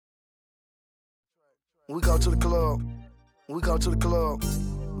We go to the club. We go to the club.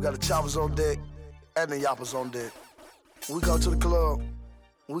 We got the choppers on deck and the yappers on deck. We go to the club.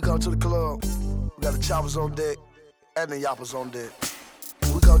 We go to the club. We got the choppers on deck and the yappers on deck.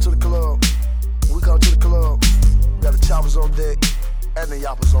 We go to the club. We go to the club. We got the choppers on deck and the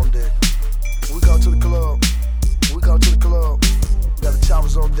yappers on deck. We go to the club. We go to the club. We got the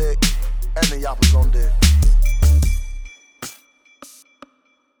choppers on deck and the yappers on deck.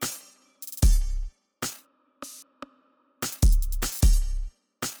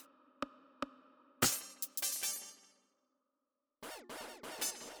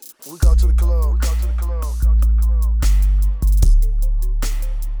 We go to the club. We go to the club.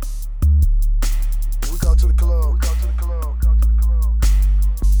 We go to the club. We go to the club.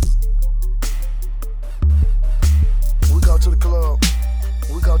 We go to the club.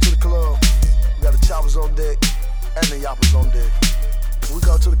 We go to the club. We got the choppers on deck and the yappers on deck. We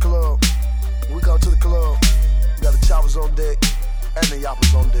go to the club. We go to the club. We got the choppers on deck and the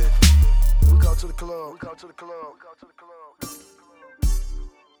yappers on deck. We go to the club. We go to the club. We go to the club.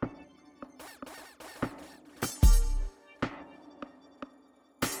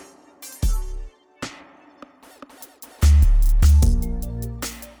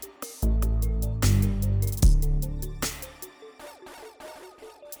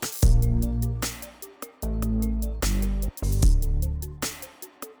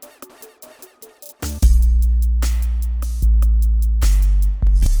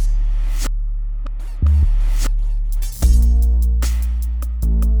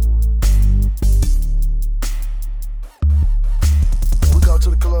 To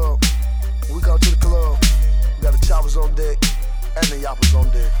the club, we go to the club. We got the choppers on deck and the yappers on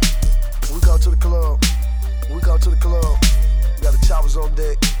deck. We go to the club, we go to the club. We got the choppers on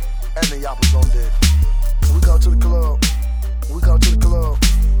deck and the yappers on deck. We go to the club, we go to the club.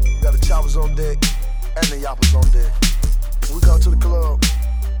 We got the choppers on deck and the yappers on deck. We go to the club,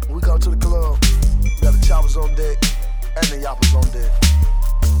 we go to the club. We got the choppers on deck and the yappers on deck.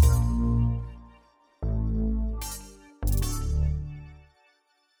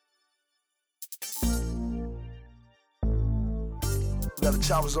 We got the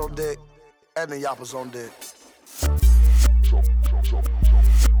choppers on deck and the yappers on deck. Chop, chop, chop, chop,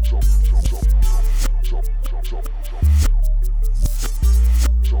 chop, chop, chop, chop, chop, chop.